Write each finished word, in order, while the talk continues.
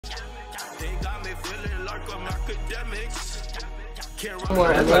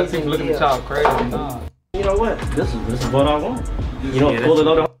That seems looking child crazy. Nah. You know what? This is what I want. You don't pull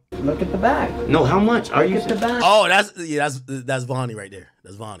it out. Look at the bag. No, how much are you? Look at the bag. Oh, that's Vonnie right there.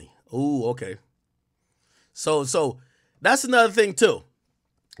 That's Vonnie. Ooh, okay. So that's another thing too.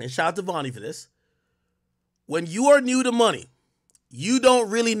 And shout out to Vonnie for this. When you are new to money, you don't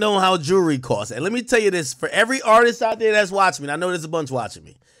really know how jewelry costs. And let me tell you this, for every artist out there that's watching me, and I know there's a bunch watching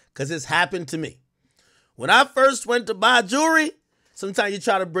me, because it's happened to me. When I first went to buy jewelry, sometimes you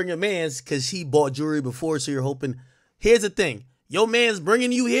try to bring a man's because he bought jewelry before, so you're hoping. Here's the thing. Your man's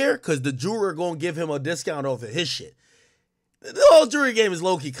bringing you here because the jeweler going to give him a discount off of his shit. The whole jewelry game is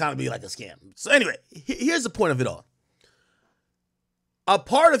low-key kind of be like a scam. So anyway, here's the point of it all. A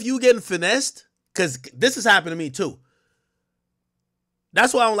part of you getting finessed, because this has happened to me too.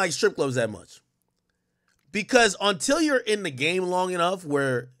 That's why I don't like strip clubs that much. Because until you're in the game long enough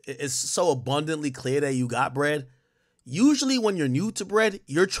where it's so abundantly clear that you got bread, usually when you're new to bread,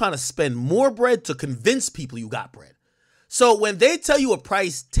 you're trying to spend more bread to convince people you got bread. So when they tell you a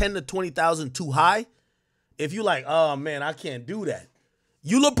price 10 to 20,000 too high, if you like, oh man, I can't do that,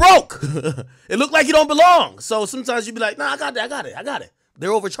 you look broke. It look like you don't belong. So sometimes you be like, nah, I got it.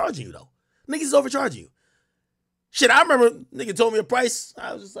 They're overcharging you though. Niggas is overcharging you. Shit, I remember nigga told me a price.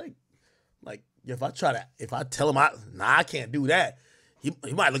 I was just like, if I tell him I can't do that, he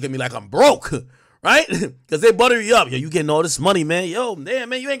might look at me like I'm broke, right? Because they butter you up. Yo, you getting all this money, man. Yo, damn,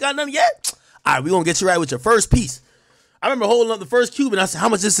 man, you ain't got nothing yet? All right, we gonna get you right with your first piece. I remember holding up the first cube and I said, how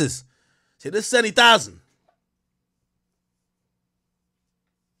much this is? I said, this is 70,000.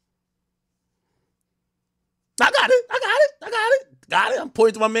 I got it. I'm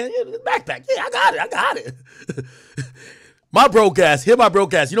pointing to my man. Yeah, backpack. Yeah, I got it. My broke ass. Here, my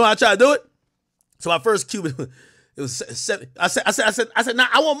broke ass. You know how I try to do it? So my first cube, it was 7. I said, nah,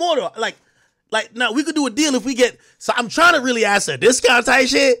 I want more though. Like, nah, we could do a deal if we get. So I'm trying to really ask a discount type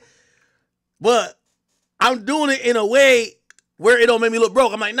shit, but I'm doing it in a way where it don't make me look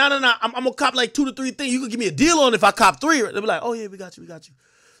broke. I'm like, no. I'm gonna cop like 2 to 3 things. You could give me a deal on if I cop 3. They'll be like, oh yeah, we got you.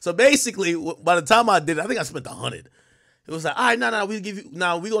 So basically, by the time I did it, I think I spent 100. It was like, all right, no, we'll give you,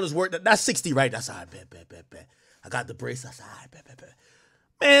 now we gonna just work, that's 60, right? That's all right, bet. I got the brace, that's all right, bet.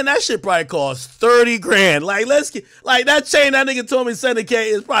 Man, that shit probably cost 30 grand. Like, that chain that nigga told me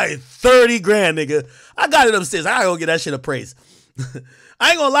 70K is probably 30 grand, nigga. I got it upstairs. I gotta go get that shit appraised. I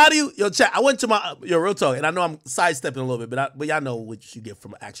ain't gonna lie to you. Yo, chat, I went to my, real talk, and I know I'm sidestepping a little bit, but y'all know what you get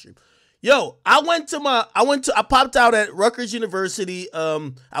from an Extreme. Yo, I popped out at Rutgers University.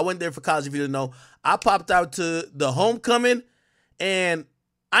 I went there for college, if you didn't know. I popped out to the homecoming, and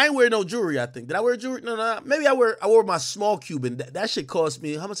I ain't wear no jewelry, I think. Did I wear jewelry? No. Maybe I wore my small Cuban. That shit cost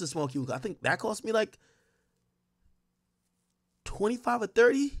me, how much does small Cuban? I think that cost me like 25 or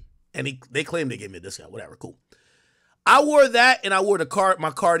 30. And they claimed they gave me a discount. Whatever, cool. I wore that, and I wore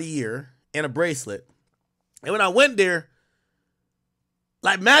my Cartier and a bracelet. And when I went there,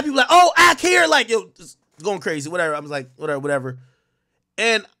 like, mad people like, oh, act here, like, yo, just going crazy, whatever. I was like, whatever.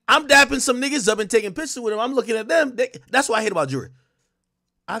 And I'm dapping some niggas up and taking pictures with them. I'm looking at them. That's what I hate about jewelry.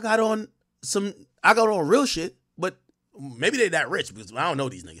 I got on real shit, but maybe they that rich because I don't know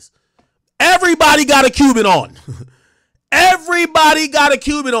these niggas. Everybody got a Cuban on. Everybody got a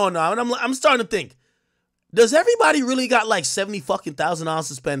Cuban on now. And I'm starting to think, does everybody really got like 70 fucking thousand dollars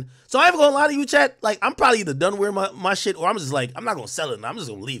to spend? So I ain't gonna lie to you, chat. Like, I'm probably either done wearing my shit, or I'm just like, I'm not gonna sell it. I'm just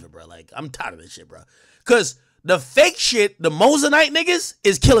gonna leave it, bro. Like, I'm tired of this shit, bro. Cause the fake shit, the Moissanite niggas,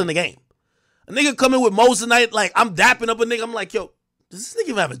 is killing the game. A nigga coming with Moissanite, like, I'm dapping up a nigga. I'm like, yo, does this nigga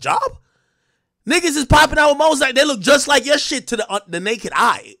even have a job? Niggas is popping out with Moissanite. They look just like your shit to the naked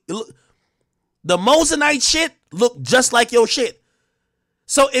eye. The Moissanite shit look just like your shit.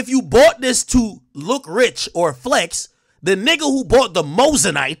 So if you bought this to look rich or flex, the nigga who bought the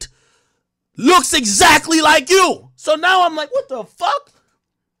Moissanite looks exactly like you. So now I'm like, what the fuck?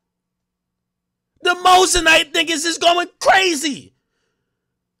 The Moissanite niggas is going crazy.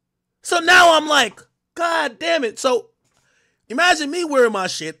 So now I'm like, God damn it. So imagine me wearing my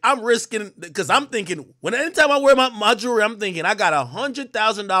shit. I'm risking, because I'm thinking, anytime I wear my jewelry, I'm thinking I got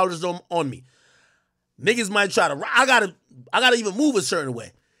 $100,000 on me. Niggas might try to, I gotta even move a certain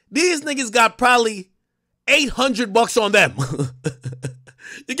way. These niggas got probably $800 on them.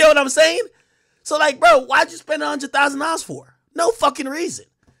 You get what I'm saying? So like, bro, why'd you spend $100,000 for? No fucking reason.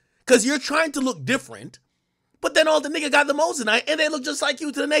 Because you're trying to look different, but then all the nigga got the Moissanite and they look just like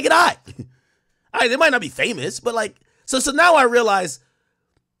you to the naked eye. All right, they might not be famous, but like, so now I realize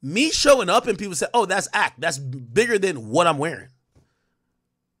me showing up and people say, oh, that's act. That's bigger than what I'm wearing.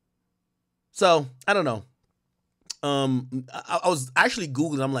 So, I don't know. I was actually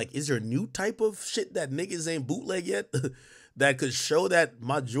Googling. I'm like, is there a new type of shit that niggas ain't bootleg yet that could show that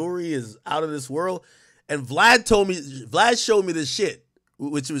my jewelry is out of this world? And Vlad showed me this shit,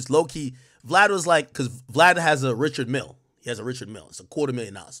 which was low key. Vlad was like, because Vlad has a Richard Mille. He has a Richard Mille. It's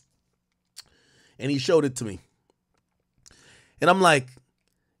 $250,000. And he showed it to me. And I'm like,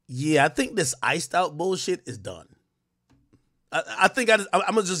 yeah, I think this iced out bullshit is done. I think I'm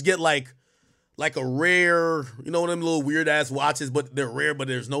gonna just get like a rare, you know, them little weird ass watches, but they're rare, but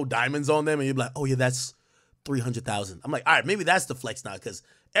there's no diamonds on them, and you're like, oh yeah, that's $300,000. I'm like, all right, maybe that's the flex now, because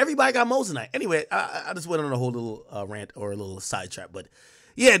everybody got moissanite. Anyway, I just went on a whole little rant or a little sidetrack, but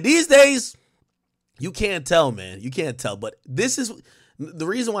yeah, these days you can't tell, man, you can't tell. But this is the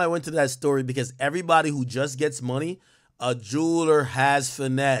reason why I went to that story, because everybody who just gets money, a jeweler has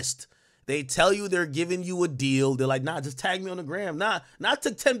finessed. They tell you they're giving you a deal. They're like, nah, just tag me on the gram. Nah, not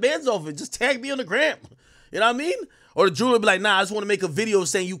took 10 bands off it. Just tag me on the gram. You know what I mean? Or the jeweler be like, nah, I just want to make a video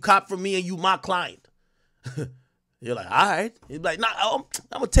saying you cop from me and you my client. You're like, all right. He's like, nah, I'm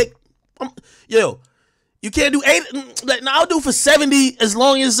going to take, yo, you can't do 8. Like, nah, I'll do for 70 as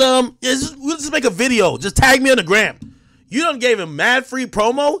long as, we'll just make a video. Just tag me on the gram. You done gave him mad free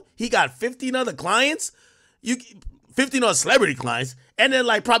promo. He got 15 other clients. 15 other celebrity clients. And then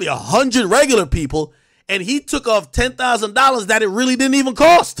like probably 100 regular people, and he took off $10,000 that it really didn't even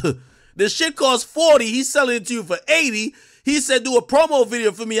cost. This shit cost 40. He's selling it to you for 80. He said, do a promo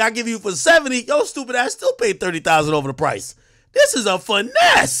video for me. I give you for 70. Yo, stupid ass still paid 30,000 over the price. This is a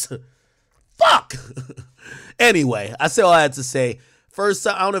finesse. Fuck. Anyway, I said all I had to say. First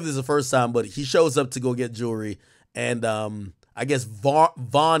time, I don't know if this is the first time, but he shows up to go get jewelry, and I guess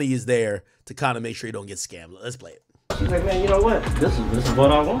Vonnie is there to kind of make sure he don't get scammed. Let's play it. She's like, man, you know what? This is what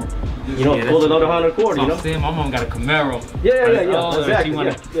I want. You know, pull another 140, you know? See, my mom got a Camaro. Yeah.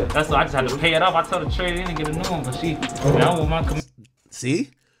 Exactly. That's why I just had to pay it off. I told her to trade it in and get a new one, but she, I want my Camaro.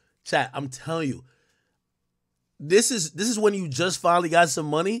 See? Chat, I'm telling you. This is when you just finally got some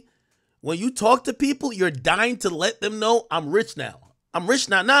money. When you talk to people, you're dying to let them know, I'm rich now. I'm rich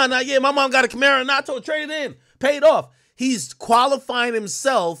now. Nah, yeah, my mom got a Camaro. Nah, I told her trade it in. Pay it off. He's qualifying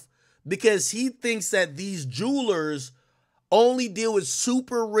himself because he thinks that these jewelers only deal with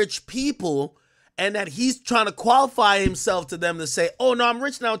super rich people, and that he's trying to qualify himself to them to say, oh, no, I'm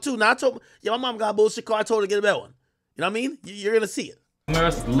rich now, too. Now, I told my mom got a bullshit car. I told her to get a better one. You know what I mean? You're going to see it.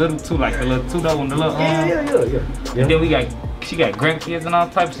 It's a little too, like the little $2 one, the little, Yeah. And then she got grandkids and all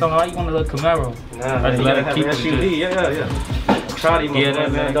types of stuff. Why you want a little Camaro? Nah, I just let her keep it. Yeah. Proud of you,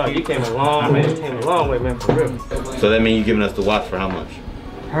 man. Dog, you came a long way. You came a long way, man, for real. So that means you giving us the watch for how much?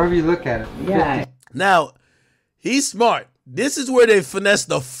 However you look at it. Yeah. Now, he's smart. This is where they finesse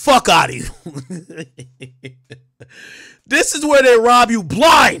the fuck out of you. This is where they rob you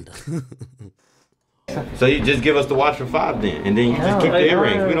blind. So you just give us the watch for 5 then, and then you just keep the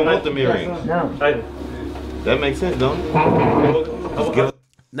earrings. We don't want them earrings. No. That makes sense, don't it?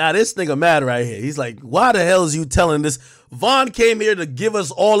 Now this nigga mad right here. He's like, why the hell is you telling this? Vaughn came here to give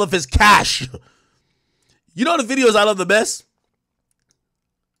us all of his cash. You know the videos I love the best?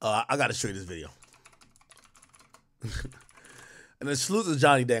 I gotta show you this video. And then salute to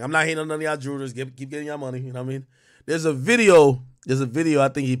Johnny Dang. I'm not hating on none of y'all jewelers. Keep getting y'all money. You know what I mean? There's a video I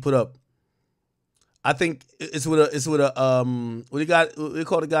think he put up. I think it's with a what do you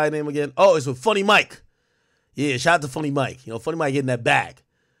call the guy name again? Oh, it's with Funny Mike. Yeah, shout out to Funny Mike. You know, Funny Mike getting that bag.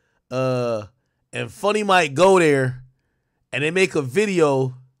 And Funny Mike go there and they make a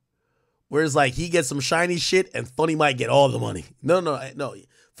video where it's like he gets some shiny shit and Funny Mike get all the money. No.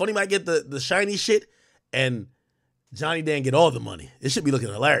 Funny Mike get the shiny shit and Johnny Dan get all the money. It should be looking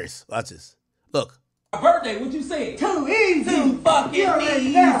hilarious. Watch this. Look. My birthday, what you say? Too easy. Too fucking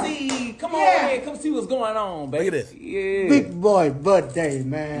easy. Come on, man. Come see what's going on, baby. Look at this. Yeah. Big boy birthday,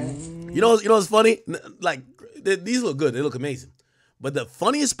 man. You know what's funny? Like, these look good. They look amazing. But the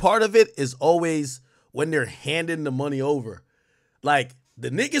funniest part of it is always when they're handing the money over. Like, the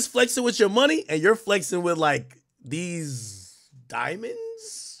niggas flexing with your money and you're flexing with, like, these diamonds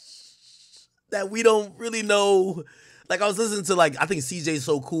that we don't really know. Like, I was listening to, like, I think CJ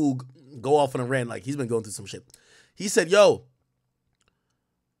So Cool go off on a rant. Like, he's been going through some shit. He said,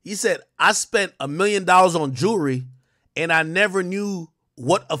 I spent $1 million on jewelry and I never knew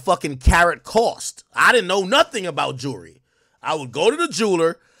what a fucking carat cost. I didn't know nothing about jewelry. I would go to the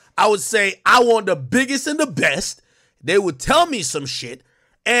jeweler. I would say, I want the biggest and the best. They would tell me some shit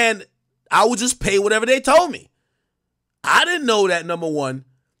and I would just pay whatever they told me. I didn't know that, number one,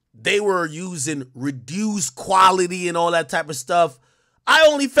 they were using reduced quality and all that type of stuff. I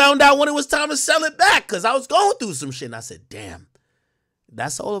only found out when it was time to sell it back because I was going through some shit. And I said, damn,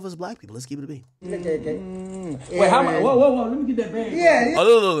 That's all of us black people. Let's keep it a bean. Wait, how much? Whoa. Let me get that bag. Yeah. Oh,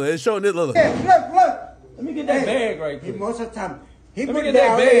 look. It's showing it. Look. Yeah, look. Let me get that bag right quick. Most of the time, he Let me put get that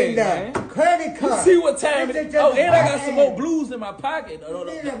down bag, in man. the credit You card. see what time it is? Oh, and I got some more blues. blues in my pocket. Don't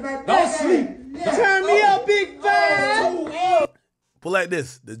Don't sleep. Turn me up, big man. Pull like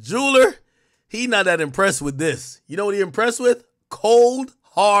this. The jeweler, he not that impressed with this. You know what he impressed with? Cold,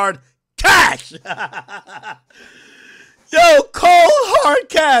 hard cash. Yo, cold, hard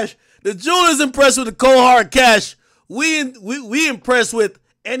cash. The jeweler's impressed with the cold, hard cash. We impressed with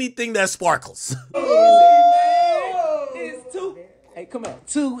anything that sparkles. It's too. Hey, come on.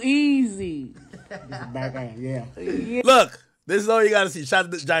 Too easy. Yeah. Look, this is all you got to see. Shout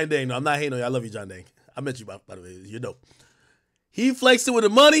out to John Dang. No, I'm not hating on you. I love you, John Dang. I met you, by the way. You're dope. He flexed it with the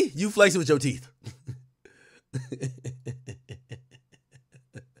money. You flexed it with your teeth.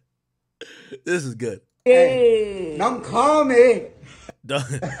 This is good. Hey, don't call me.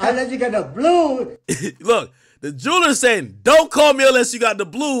 Unless you got the blues. Look, the jeweler's saying, don't call me unless you got the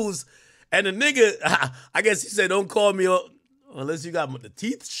blues. And the nigga, I guess he said, don't call me unless you got the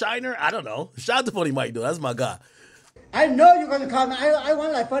teeth shiner. I don't know. Shout out to Funny Mike, though. That's my guy. I know you're going to call me. I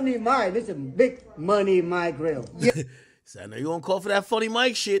want like Funny Mike. This is big money, my grill. So I know you're going to call for that Funny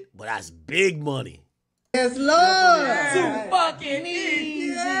Mike shit, but that's big money. Yes, Lord. Too fucking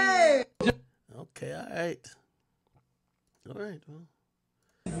easy. Yeah. Okay, all right. All right, well.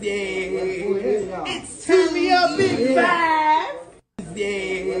 Turn me up, big five.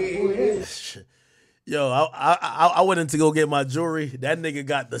 Yo, I went in to go get my jewelry. That nigga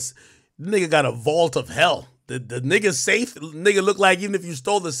got a vault of hell. The nigga safe, nigga look like even if you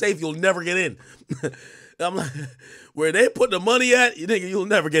stole the safe, you'll never get in. I'm like, where they put the money at, nigga, you'll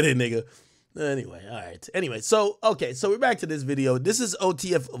never get in, nigga. Anyway, all right. Anyway, so we're back to this video. This is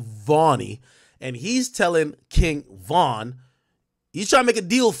OTF Vonnie, and he's telling King Von, he's trying to make a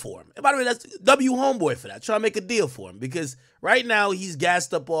deal for him. And by the way, that's W Homeboy for that. Trying to make a deal for him because right now he's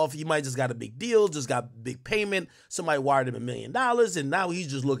gassed up off. He might just got a big deal, just got big payment. Somebody wired him $1 million, and now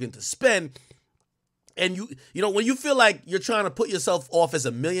he's just looking to spend. And you know, when you feel like you're trying to put yourself off as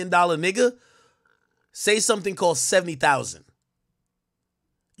 $1 million nigga, say something called 70,000.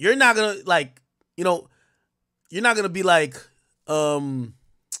 You're not gonna like, you know, you're not gonna be like, oh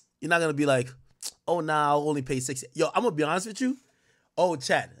nah, I'll only pay 60. Yo, I'm gonna be honest with you. Oh,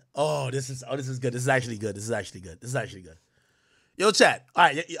 chat. This is good. This is actually good. Yo, chat. All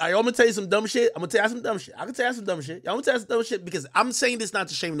right, I'm gonna tell you some dumb shit. I'm gonna tell you some dumb shit. I can tell you some dumb shit. I'm gonna tell you some dumb shit because I'm saying this not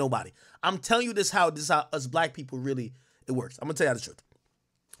to shame nobody. I'm telling you this how us black people really it works. I'm gonna tell you the truth.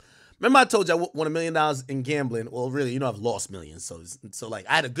 Remember I told you I won $1 million in gambling. Well, really, you know I've lost millions. So like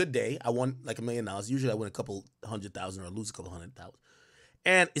I had a good day. I won like $1 million. Usually I win a couple 100,000 or I lose a couple 100,000.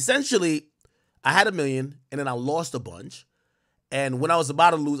 And essentially, I had $1 million and then I lost a bunch. And when I was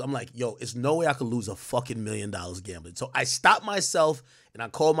about to lose, I'm like, yo, it's no way I could lose a fucking $1 million gambling. So I stopped myself and I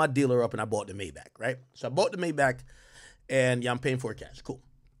called my dealer up and I bought the Maybach, right? So I bought the Maybach and yeah, I'm paying for it cash. Cool.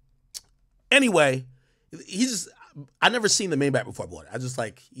 Anyway, I never seen the Maybach before I bought it. I just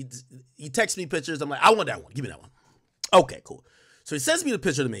like, he texts me pictures. I'm like, I want that one. Give me that one. Okay, cool. So he sends me the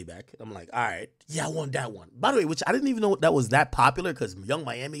picture of the Maybach. I'm like, all right, yeah, I want that one. By the way, which I didn't even know that was that popular because Young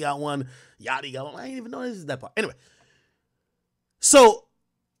Miami got one, Yachty got one. I didn't even know this is that popular. Anyway, so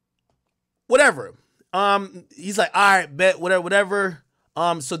whatever. He's like, all right, bet, whatever.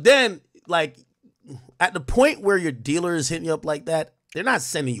 So then, like, at the point where your dealer is hitting you up like that, they're not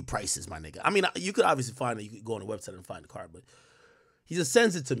sending you prices, my nigga. I mean, you could obviously find it. You could go on the website and find the card, but he just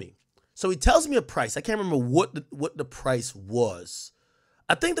sends it to me. So he tells me a price. I can't remember what the price was.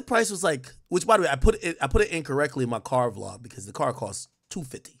 I think the price was like, which by the way, I put it incorrectly in my car vlog because the car cost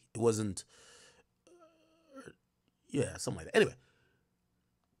 $250. It wasn't, yeah, something like that. Anyway,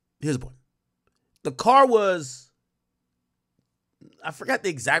 here's the point. The car was, I forgot the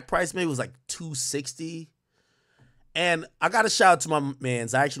exact price. Maybe it was like $260. And I got a shout out to my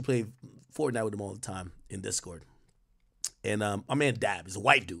mans. I actually play Fortnite with them all the time in Discord. And my man Dab is a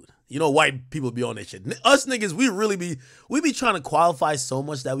white dude. You know, white people be on that shit. Us niggas, we be trying to qualify so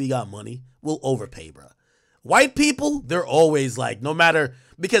much that we got money. We'll overpay, bro. White people, they're always like, no matter,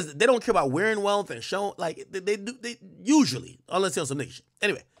 because they don't care about wearing wealth and showing, like, they usually, unless they're on some nigga shit.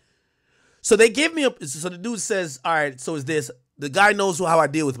 Anyway, so they give me so the dude says, all right, so is this, the guy knows how I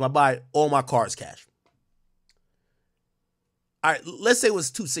deal with him. I buy all my cars cash. All right, let's say it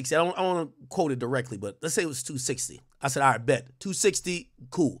was $260. I don't want to quote it directly, but let's say it was $260. I said, all right, bet. $260,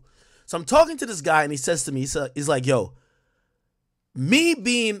 cool. So I'm talking to this guy, and he says to me, he's like, yo, me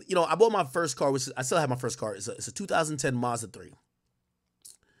being, you know, I bought my first car, which is, I still have my first car. It's a 2010 Mazda 3.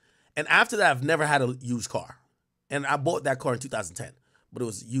 And after that, I've never had a used car. And I bought that car in 2010. but it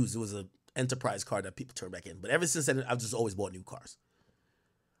was used. It was an enterprise car that people turned back in. But ever since then, I've just always bought new cars.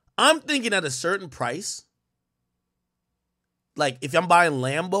 I'm thinking at a certain price, like if I'm buying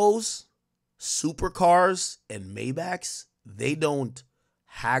Lambos, supercars, and Maybachs, they don't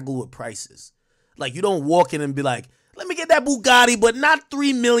haggle with prices. Like you don't walk in and be like, let me get that Bugatti, but not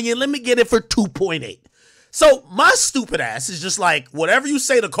 $3 million. Let me get it for 2.8. So my stupid ass is just like, whatever you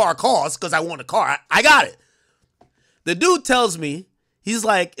say the car costs, because I want a car, I got it. The dude tells me, he's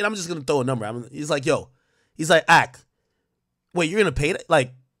like, and I'm just going to throw a number. He's like, yo, he's like, Ak, wait, you're going to pay that?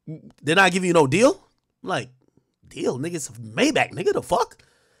 Like, they're not giving you no deal? I'm like, deal, nigga, it's Maybach, nigga, the fuck?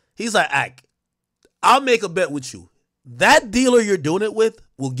 He's like, Ak, I'll make a bet with you. That dealer you're doing it with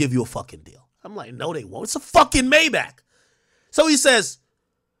will give you a fucking deal. I'm like, no, they won't. It's a fucking Maybach. So he says,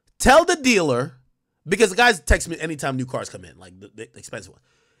 tell the dealer, because the guys text me anytime new cars come in, like the expensive one.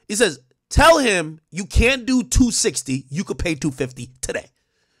 He says, tell him you can't do 260. You could pay 250 today.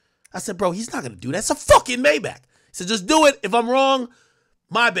 I said, bro, he's not going to do that. It's a fucking Maybach. He said, just do it. If I'm wrong,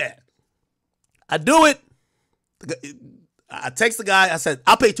 my bad. I do it. I text the guy. I said,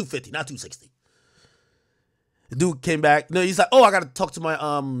 I'll pay 250, not 260. The dude came back. No, he's like, oh, I got to talk to my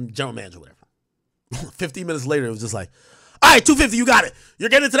general manager or whatever. 15 minutes later, it was just like, all right, 250, you got it. You're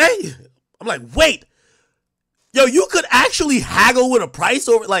getting it today? I'm like, wait. Yo, you could actually haggle with a price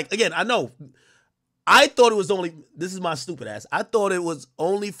over, like, again, I know. I thought it was only, this is my stupid ass, I thought it was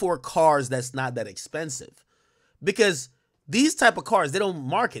only for cars that's not that expensive. Because these type of cars, they don't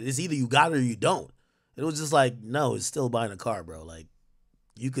market. It's either you got it or you don't. It was just like, no, it's still buying a car, bro. Like,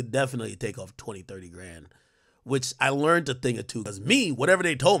 you could definitely take off 20, 30 grand. Which I learned a thing or two. Because me, whatever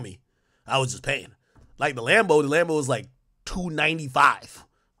they told me, I was just paying. Like the Lambo was like $295. I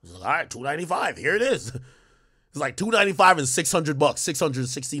was like, all right, $295, here it is. It's like $295 and $600,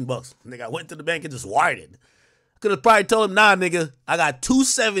 $616. Nigga, I went to the bank and just wired it. I could have probably told him, nah, nigga, I got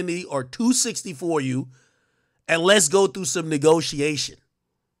 $270 or $260 for you, and let's go through some negotiation.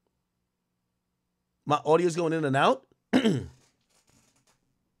 My audio's going in and out.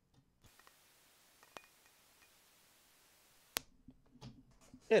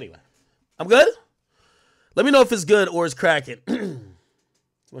 Anyway, I'm good? Let me know if it's good or it's cracking.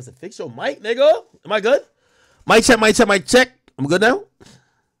 Someone said, fix your mic, nigga. Am I good? Mic check, mic check, mic check. I'm good now?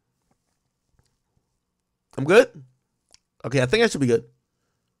 I'm good? Okay, I think I should be good.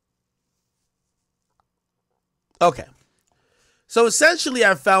 Okay. So essentially,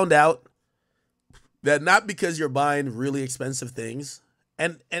 I found out that not because you're buying really expensive things,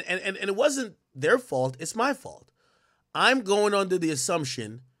 and it wasn't their fault, it's my fault. I'm going under the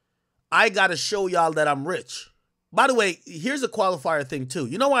assumption I got to show y'all that I'm rich. By the way, here's a qualifier thing too.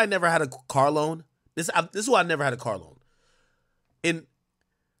 You know why I never had a car loan? This is why I never had a car loan.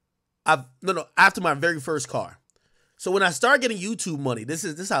 After my very first car. So when I started getting YouTube money, this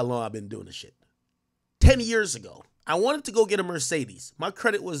is how long I've been doing this shit. 10 years ago, I wanted to go get a Mercedes. My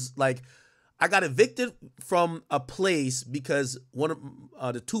credit was like, I got evicted from a place because one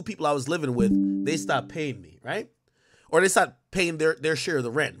of the two people I was living with, they stopped paying me, right? Or they stopped paying their share of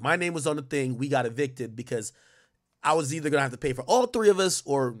the rent. My name was on the thing. We got evicted because I was either going to have to pay for all three of us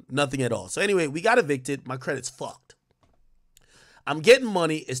or nothing at all. So anyway, we got evicted. My credit's fucked. I'm getting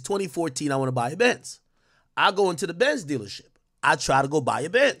money. It's 2014. I want to buy a Benz. I go into the Benz dealership. I try to go buy a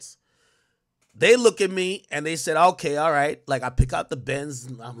Benz. They look at me and they said, okay, all right. Like I pick out the Benz.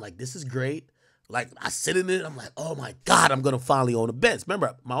 And I'm like, this is great. Like I sit in it. I'm like, oh my God, I'm going to finally own a Benz.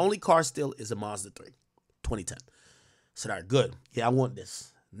 Remember, my only car still is a Mazda 3, 2010. I said, all right, good. Yeah, I want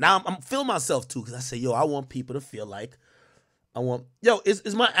this. Now I'm feeling myself too because I say, yo, I want people to feel like I want. Yo,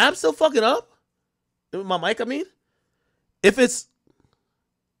 is my app still fucking up? My mic, I mean? If it's.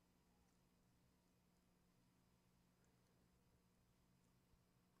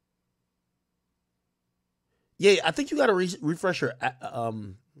 Yeah, I think you got to refresh your.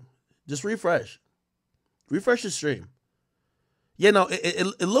 Just refresh. Refresh your stream. Yeah, no,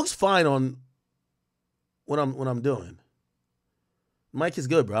 it looks fine on what I'm doing. Mic is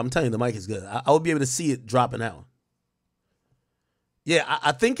good, bro. I'm telling you, the mic is good. I will be able to see it dropping out. Yeah,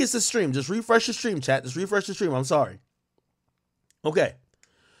 I think it's the stream. Just refresh the stream, chat. Just refresh the stream. I'm sorry. Okay.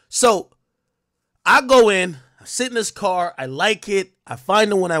 So, I go in. I sit in this car. I like it. I find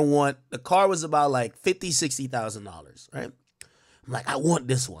the one I want. The car was about like $50,000, $60,000, right? I'm like, I want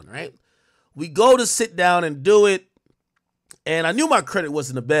this one, right? We go to sit down and do it. And I knew my credit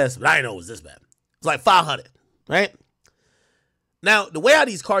wasn't the best, but I didn't know it was this bad. It was like 500, right? Now, the way how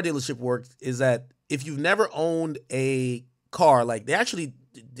these car dealerships work is that if you've never owned a car, like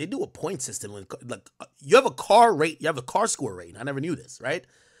they do a point system. Like you have a car rate, you have a car score rating. I never knew this, right?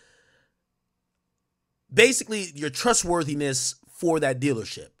 Basically, your trustworthiness for that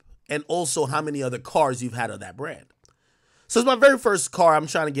dealership, and also how many other cars you've had of that brand. So it's my very first car I'm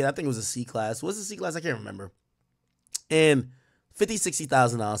trying to get. I think it was a C-Class. What's the C-Class? I can't remember. And $50,000,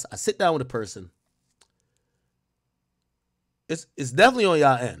 $60,000. I sit down with a person. It's definitely on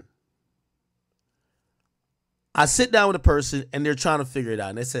y'all end. I sit down with a person, and they're trying to figure it out.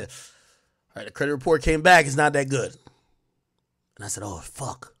 And they said, all right, the credit report came back. It's not that good. And I said, oh,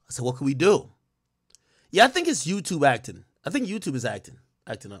 fuck. I said, what can we do? Yeah, I think it's YouTube acting. I think YouTube is acting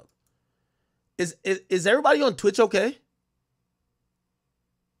up. Is everybody on Twitch okay?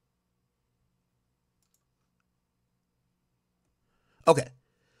 Okay.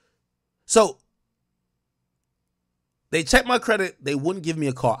 So they checked my credit. They wouldn't give me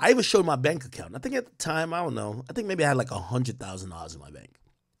a car. I even showed my bank account. I think at the time, I don't know. I think maybe I had like $100,000 in my bank.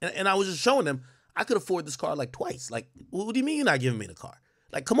 And I was just showing them I could afford this car like twice. Like, what do you mean you're not giving me the car?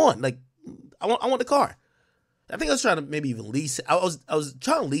 Like, come on. Like, I want the car. I think I was trying to maybe even lease it. I was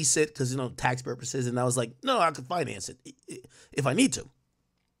trying to lease it because, you know, tax purposes. And I was like, no, I could finance it if I need to.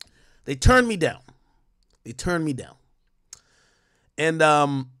 They turned me down. And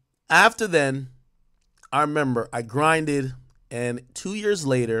after then, I remember I grinded. And 2 years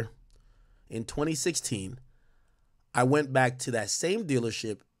later, in 2016, I went back to that same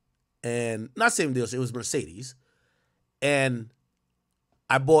dealership. And not same dealership, it was Mercedes. And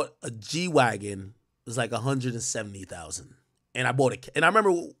I bought a G-Wagon. It was like $170,000, and I bought it. And I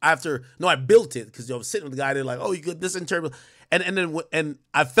remember I built it because I was sitting with the guy. They're like, "Oh, you could this internal," and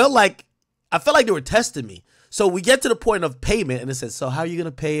I felt like they were testing me. So we get to the point of payment, and it says, "So how are you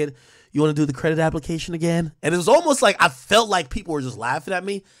gonna pay it? You want to do the credit application again?" And it was almost like I felt like people were just laughing at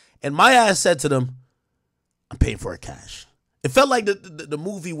me, and my ass said to them, "I'm paying for it cash." It felt like the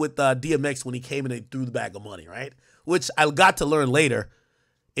movie with DMX when he came in and threw the bag of money, right? Which I got to learn later.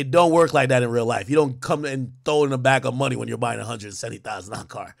 It don't work like that in real life. You don't come and throw in a bag of money when you're buying a $170,000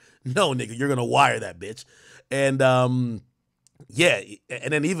 car. No, nigga, you're gonna wire that bitch. And yeah,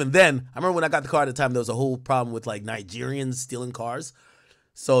 and then even then, I remember when I got the car at the time, there was a whole problem with like Nigerians stealing cars.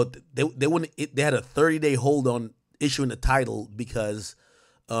 So they wouldn't. They had a 30-day hold on issuing the title because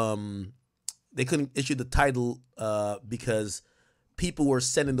they couldn't issue the title because people were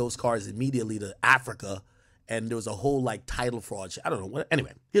sending those cars immediately to Africa. And there was a whole like title fraud shit. I don't know.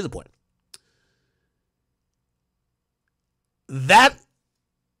 Anyway, here's the point. That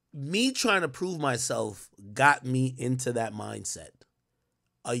me trying to prove myself got me into that mindset.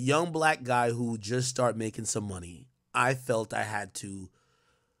 A young black guy who just started making some money. I felt I had to,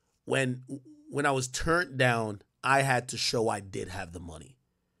 when I was turned down, I had to show I did have the money.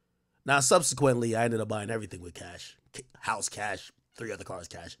 Now, subsequently, I ended up buying everything with cash. House cash, 3 other cars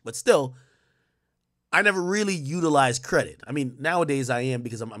cash. But still, I never really utilized credit. I mean, nowadays I am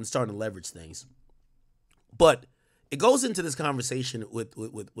because I'm starting to leverage things. But it goes into this conversation with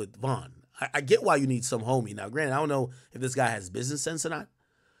Vaughn. I get why you need some homie. Now, granted, I don't know if this guy has business sense or not,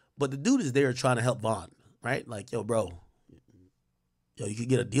 but the dude is there trying to help Vaughn, right? Like, yo, bro, yo, you could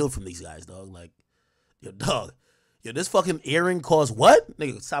get a deal from these guys, dog. Like, yo, dog, yo, this fucking earring costs what?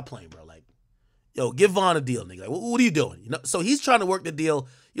 Nigga, stop playing, bro. Like, yo, give Vaughn a deal, nigga. Like, what are you doing? You know, so he's trying to work the deal.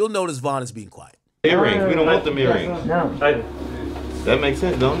 You'll notice Vaughn is being quiet. Earrings. We don't want them earrings. No. That makes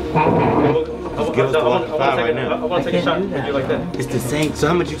sense, don't it? Just give us the one for $5 right now. I want to take a shot with you like that. It's the same. So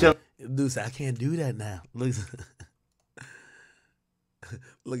how much you tell? Dude said, I can't do that now. Look,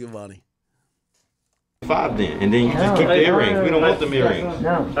 look at Vonnie. $5 then, and then you just keep the earrings. We don't want them earrings.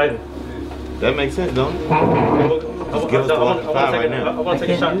 No. That makes sense, don't it? Just give us the one for $5 right now. I want to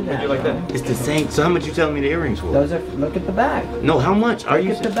take a shot with you like that. It's the same. So how much you telling me the earrings for? Those are. Look at the back. No, how much are you?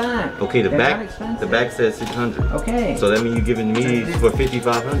 Look at the back. Okay, They're not expensive. the back says $600. Okay. So that means you're giving me for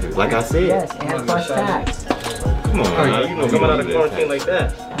 $5,500. Like I said. Yes, and plus tax. Come on, you know Coming out of quarantine like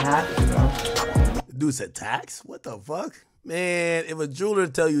that. I have to, bro. Dude said tax? What the fuck? Man, if a jeweler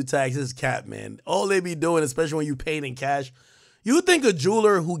tell you tax is cap, man. All they be doing, especially when you paid in cash. You think a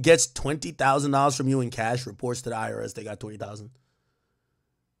jeweler who gets $20,000 from you in cash reports to the IRS they got $20,000?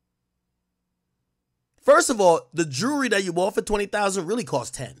 First of all, the jewelry that you bought for $20,000 really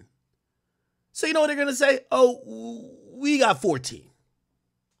costs $10,000. So you know what they're gonna say? Oh, we got 14.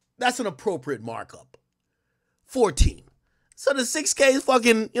 That's an appropriate markup. 14. So the 6K is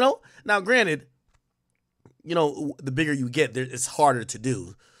fucking, you know. Now, granted, you know, the bigger you get, it's harder to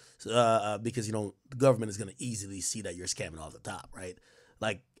do. Because, you know, the government is going to easily see that you're scamming off the top, right?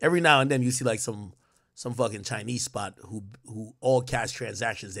 Like, every now and then you see, like, some fucking Chinese spot who all cash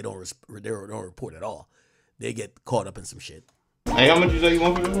transactions, they don't report at all. They get caught up in some shit. Hey, how much you say you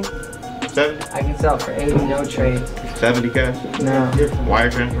want for this one? 70? I can sell for 80, no trade. 70 cash? No.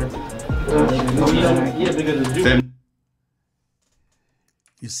 Wire transfer? Yeah, because the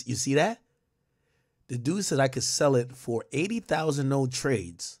You see that? The dude said I could sell it for 80,000 no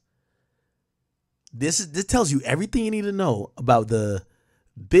trades. This tells you everything you need to know about the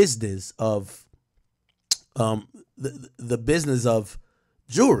business of the business of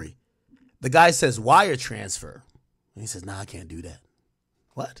jewelry. The guy says wire transfer. And he says, "Nah, I can't do that."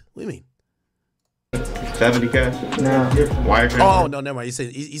 What? What do you mean? 70 cash? No. Wire transfer? Oh no, never mind.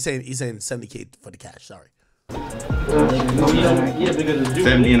 He's saying 70K for the cash. Sorry. Yeah, because the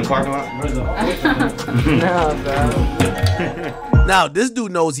 70 in the parking lot? No, bro. Now this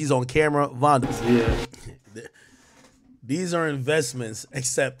dude knows he's on camera. Von. Yeah. These are investments,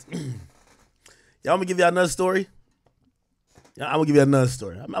 except y'all want me to give y'all another story? Yeah, I'm gonna give you another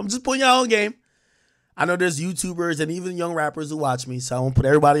story. I'm just putting y'all on game. I know there's YouTubers and even young rappers who watch me, so I won't put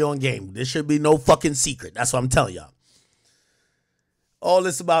everybody on game. There should be no fucking secret. That's what I'm telling y'all. All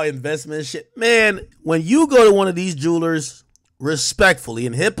this about investment shit. Man, when you go to one of these jewelers, respectfully,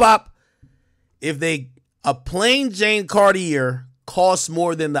 in hip-hop, if a plain Jane Cartier costs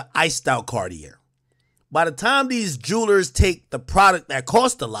more than the iced out Cartier, by the time these jewelers take the product that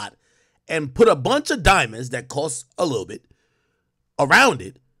cost a lot and put a bunch of diamonds that cost a little bit around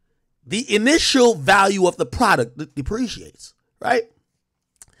it, the initial value of the product depreciates, right?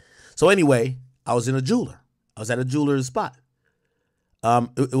 So anyway, I was in a jeweler. I was at a jeweler's spot.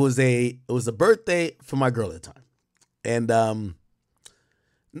 It was a birthday for my girl at the time. And I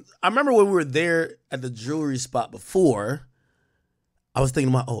remember when we were there at the jewelry spot before, I was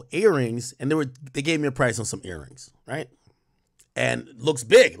thinking about, earrings, and they gave me a price on some earrings, right? And it looks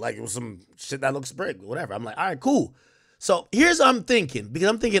big, like it was some shit that looks big, whatever. I'm like, all right, cool. So here's what I'm thinking, because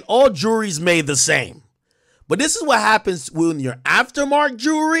I'm thinking all jewelry's made the same. But this is what happens when you're aftermarket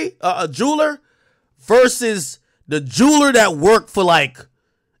jewelry, a jeweler, versus the jeweler that worked for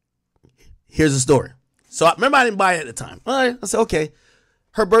here's the story. So I remember I didn't buy it at the time. All right, I said, okay.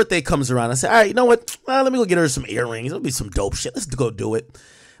 Her birthday comes around. I said, all right, you know what? Well, let me go get her some earrings. It'll be some dope shit. Let's go do it.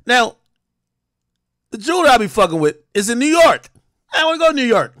 Now, the jeweler I'll be fucking with is in New York. I want to go to New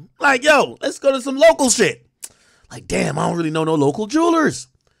York. Like, yo, let's go to some local shit. Like, damn, I don't really know no local jewelers.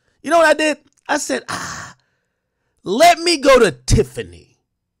 You know what I did? I said, let me go to Tiffany.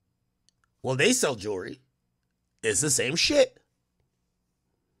 Well, they sell jewelry. It's the same shit.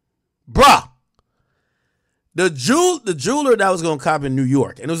 Bruh. The jeweler that was going to cop in New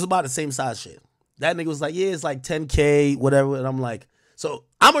York, and it was about the same size shit. That nigga was like, yeah, it's like 10K, whatever. And I'm like, so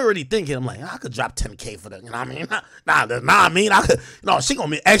I'm already thinking, I'm like, I could drop 10K for that. You know what I mean? I mean, I could, she going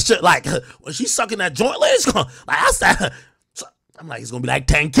to be extra, like, when she's sucking that joint, it's going to, like, I said, so I'm like, it's going to be like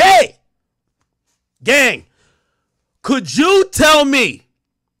 10K. Gang, could you tell me?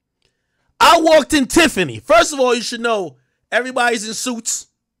 I walked in Tiffany. First of all, you should know everybody's in suits.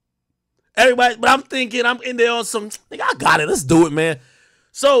 Everybody, but I'm thinking I'm in there on some, nigga, I got it. Let's do it, man.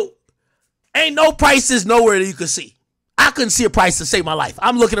 So, ain't no prices nowhere that you can see. I couldn't see a price to save my life.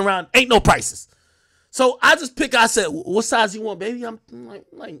 I'm looking around, ain't no prices. So I just I said, what size you want, baby? I'm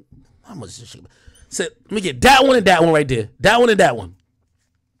like, how much is this shit? Said, let me get that one and that one right there. That one and that one.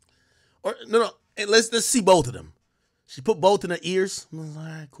 Or no, and let's see both of them. She put both in her ears. I was like,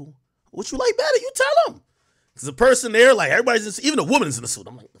 all right, cool. What you like better? You tell them. There's a person there, like everybody's in, even a woman's in the suit.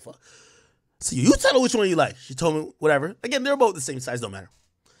 I'm like, the fuck. So you tell her which one you like. She told me whatever. Again, they're both the same size, don't matter.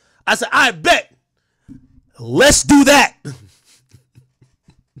 I said, I bet. Let's do that.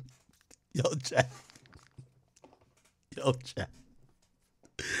 Yo, chat.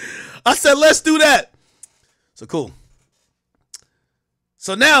 I said, let's do that. So cool.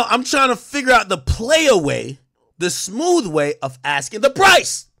 So now I'm trying to figure out the player way, the smooth way of asking the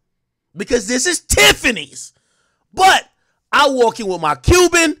price. Because this is Tiffany's. But I walk in with my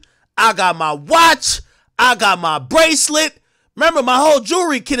Cuban. I got my watch. I got my bracelet. Remember, my whole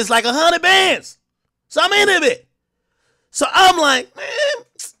jewelry kit is like 100 bands. So I'm into it. So I'm like, man,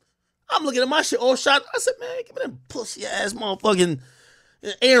 I'm looking at my shit all shot. I said, man, give me them pussy ass motherfucking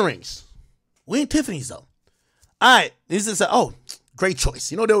earrings. We ain't Tiffany's though. All right. He just said, oh, great choice.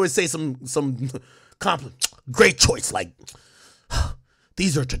 You know, they always say some compliment. Great choice. Like,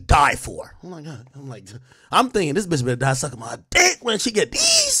 these are to die for. Oh my God. I'm thinking this bitch better die sucking my dick when she get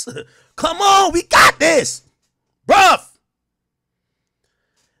these. Come on, we got this. Bruh.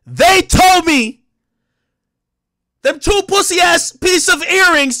 They told me them two pussy ass piece of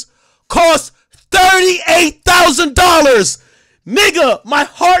earrings cost $38,000. Nigga, my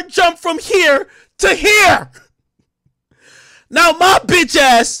heart jumped from here to here. Now my bitch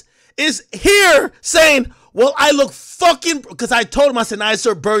ass is here saying, well, I look fucking, because I told him, I said, nah, it's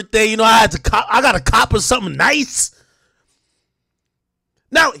her birthday. You know, I got to cop her something nice.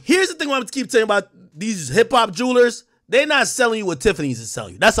 Now, here's the thing I want to keep saying about these hip hop jewelers. They're not selling you what Tiffany's is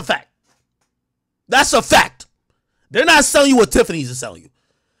selling you. That's a fact. That's a fact. They're not selling you what Tiffany's is selling you.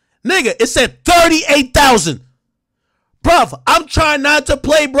 Nigga, it said 38,000. Bruv, I'm trying not to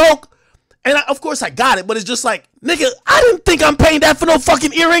play broke. And of course I got it, but it's just like, nigga, I didn't think I'm paying that for no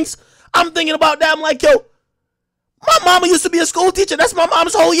fucking earrings. I'm thinking about that. I'm like, yo, my mama used to be a school teacher. That's my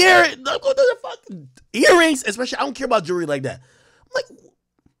mom's whole year. Fucking earrings, especially, I don't care about jewelry like that. I'm like,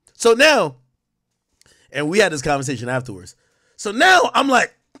 so now, and we had this conversation afterwards. So now I'm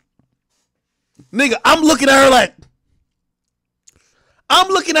like, nigga, I'm looking at her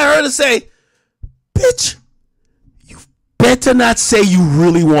to say, bitch, you better not say you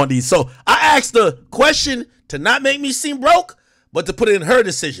really want these. So I asked the question to not make me seem broke, but to put it in her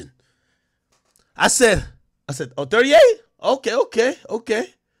decision. I said, oh, 38? Okay. All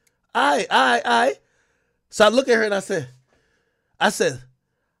right. So I look at her and I said,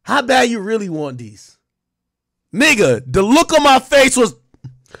 how bad you really want these? Nigga, the look on my face was,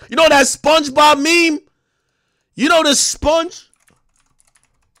 you know that SpongeBob meme? You know the sponge?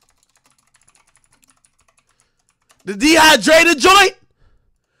 The dehydrated joint?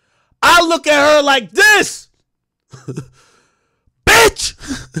 I look at her like this. Bitch!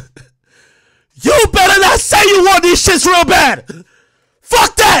 You better not say you want these shits real bad.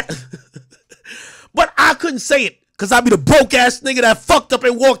 Fuck that! But I couldn't say it because I'd be the broke ass nigga that fucked up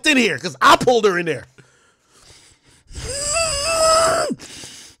and walked in here because I pulled her in there.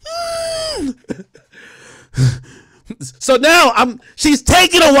 So now she's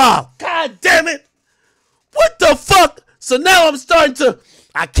taking a while. God damn it. What the fuck? So now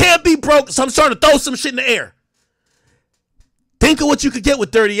I can't be broke, so I'm starting to throw some shit in the air. Think of what you could get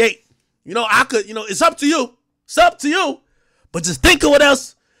with 38. You know, it's up to you. It's up to you. But just think of what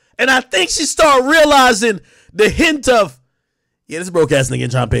else. And I think she started realizing the hint of, yeah, this broke ass nigga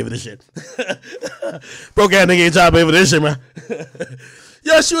ain't trying to pay for this shit. Broke ass nigga ain't trying to pay for this shit, man.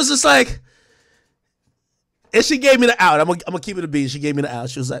 Yo, she was just like, and she gave me the out. I'm gonna keep it a beat. She gave me the out.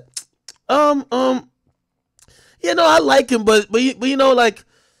 She was like, you know, I like him, but you know, like,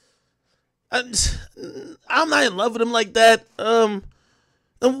 I'm not in love with him like that.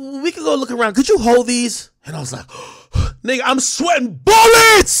 We could go look around. Could you hold these? And I was like, nigga, I'm sweating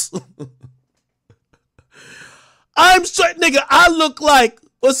bullets. I'm sweating, nigga. I look like,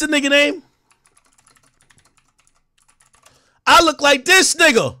 what's the nigga name? I look like this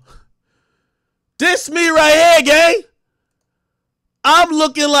nigga. This me right here, gang. I'm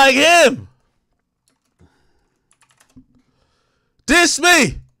looking like him. This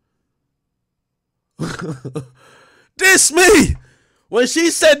me. This me. When she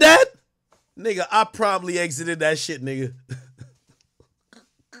said that, nigga, I probably exited that shit, nigga.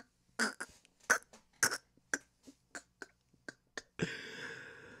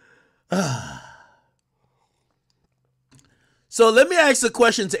 So let me ask a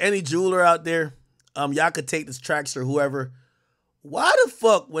question to any jeweler out there. Y'all could take this tracks or whoever. Why the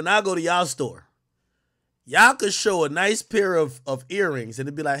fuck, when I go to y'all store, y'all could show a nice pair of earrings and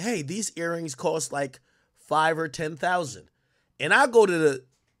it'd be like, hey, these earrings cost like $5,000 or $10,000. And I go to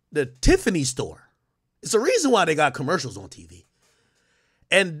the Tiffany store. It's a reason why they got commercials on TV.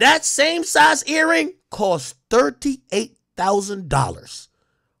 And that same size earring costs $38,000.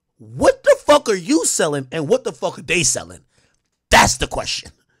 What the fuck are you selling and what the fuck are they selling? That's the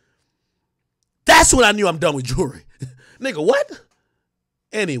question. That's when I knew I'm done with jewelry. Nigga, what?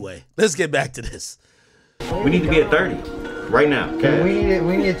 Anyway, let's get back to this. We need to be at 30 right now. Okay? We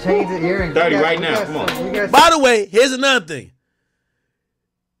need to change the earrings. 30 right now. Come on. By the way, here's another thing.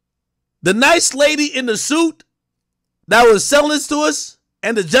 The nice lady in the suit that was selling this to us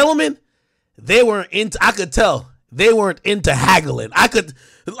and the gentleman, they weren't into, I could tell, they weren't into haggling. I could,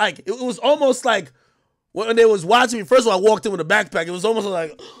 like, it was almost like when they was watching me, first of all, I walked in with a backpack. It was almost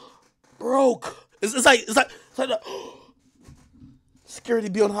like, broke. It's like security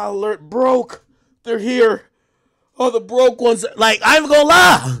be on high alert. Broke. They're here. Oh, the broke ones. Like, I ain't gonna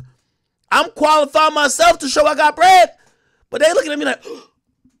lie. I'm qualifying myself to show I got bread. But they looking at me like,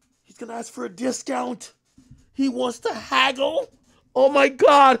 he's gonna ask for a discount. He wants to haggle. Oh my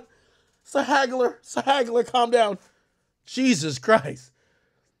God. It's a haggler. It's a haggler. Calm down. Jesus Christ.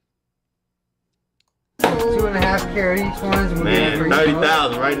 2.5 carat each one. Man,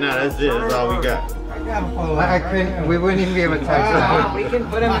 30,000 right now. That's it. That's all we got. We wouldn't even be able to touch that. We can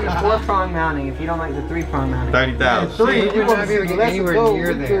put them in the 4-prong mounting if you don't like the 3-prong mounting. 30,000. We would not be able to get anywhere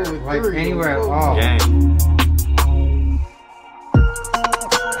near there, like anywhere at all. Gang.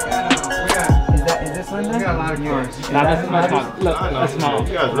 Is this Linda? We got a lot of yours. Nah, that's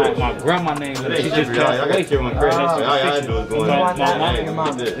my grandma name. She just passed away. All y'all do is go in.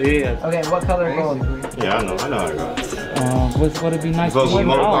 Yeah. Okay, what color gold? Yeah, I know how to go. What'd it be nice Folks to with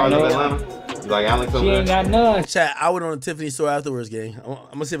women? motor I cars don't up know. Atlanta? Like Alex over She ain't there? got none. Chat, I went on a Tiffany store afterwards, gang.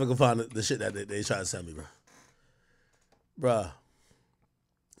 I'm gonna see if I can find the shit that they try to sell me, bro. Bruh.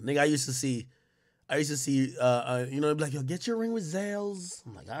 Nigga, I used to see, you know, they'd be like, yo, get your ring with Zales.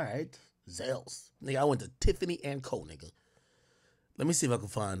 I'm like, all right, Zales. Nigga, I went to Tiffany & Co, nigga. Let me see if I can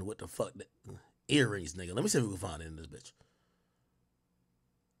find what the fuck, earrings, nigga. Let me see if we can find it in this bitch.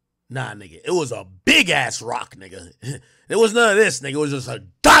 Nah, nigga, it was a big-ass rock, nigga. There was none of this, nigga. It was just a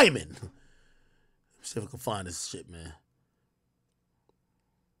diamond. Let me see if I can find this shit, man.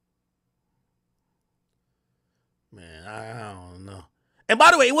 Man, I don't know. And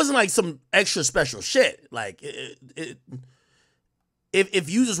by the way, it wasn't like some extra special shit. Like, if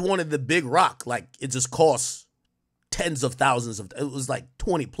you just wanted the big rock, like, it just costs tens of thousands of, it was like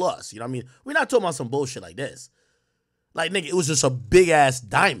 20 plus, you know what I mean? We're not talking about some bullshit like this. Like, nigga, it was just a big-ass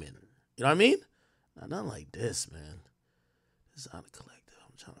diamond. You know what I mean? Now, nothing like this, man. This is on the collective.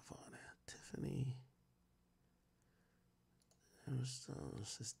 I'm trying to find that. Tiffany.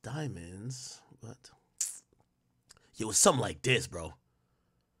 It's just diamonds, but it was something like this, bro.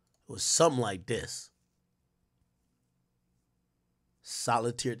 It was something like this.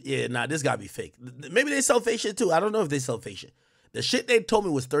 Solitaire. Yeah, nah, this gotta be fake. Maybe they sell fake shit too. I don't know if they sell fake shit. The shit they told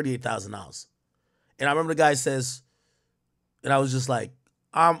me was $38,000. And I remember the guy says, and I was just like,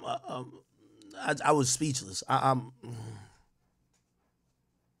 I was speechless. Yeah, I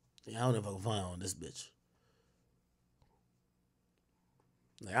don't know if I can find on this bitch.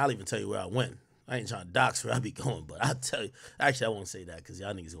 Like, I'll even tell you where I went. I ain't trying to dox where I be going, but I'll tell you. Actually, I won't say that because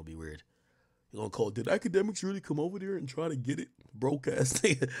y'all niggas gonna be weird. You're gonna call, did Akademiks really come over there and try to get it? Broadcast.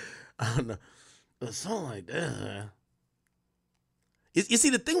 I don't know. But something like that, man. You see,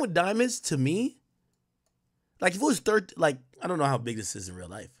 the thing with diamonds, to me, like, if it was like, I don't know how big this is in real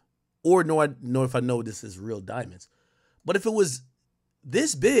life. Or know if I know this is real diamonds. But if it was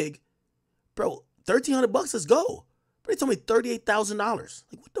this big, bro, $1,300, let's go. But they told me $38,000.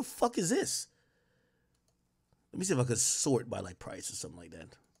 Like, what the fuck is this? Let me see if I could sort by, like, price or something like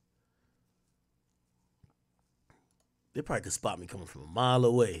that. They probably could spot me coming from a mile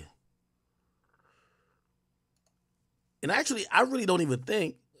away. And actually, I really don't even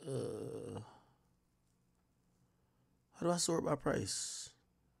think, how do I sort by price?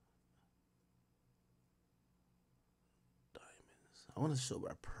 Diamonds. I want to show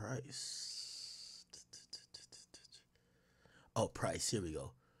by price. Oh, price. Here we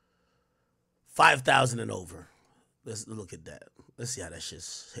go. 5,000 and over. Let's look at that. Let's see how that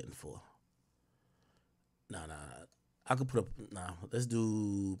shit's hitting for. Nah. I could put up. Nah. Let's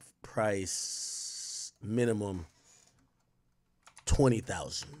do price minimum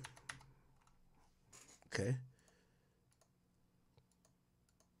 20,000. Okay.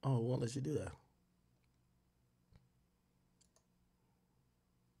 Oh, it won't let you do that.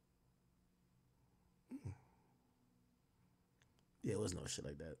 Yeah, it was no shit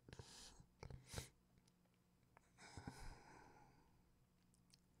like that.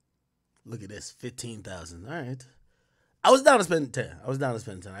 Look at this, 15,000. All right. I was down to spend 10. I ain't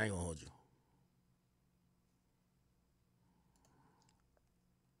gonna hold you.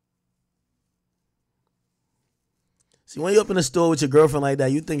 See, when you're up in the store with your girlfriend like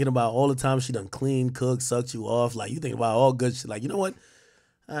that, you thinking about all the time she done clean, cook, sucked you off. Like, you thinking about all good shit. Like, you know what?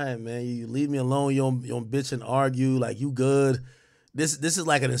 All right, man, you leave me alone. You don't bitch and argue. Like, you good. This is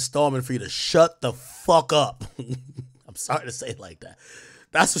like an installment for you to shut the fuck up. I'm sorry to say it like that.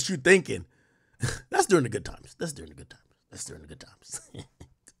 That's what you're thinking. That's during the good times.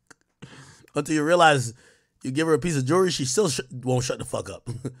 Until you realize you give her a piece of jewelry, she still won't shut the fuck up.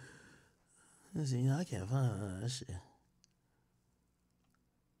 See, I can't find that shit.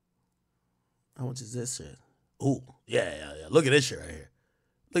 How much is this shit? Ooh, yeah. Look at this shit right here.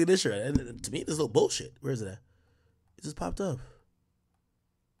 Look at this shit. And to me, this little bullshit. Where is it at? It just popped up.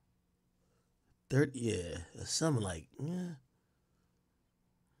 30, yeah. Something like, yeah.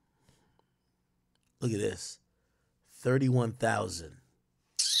 Look at this. 31,000.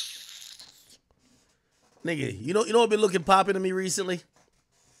 Nigga, you know what been looking popping to me recently?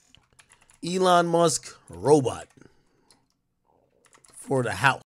 Elon Musk robot for the house.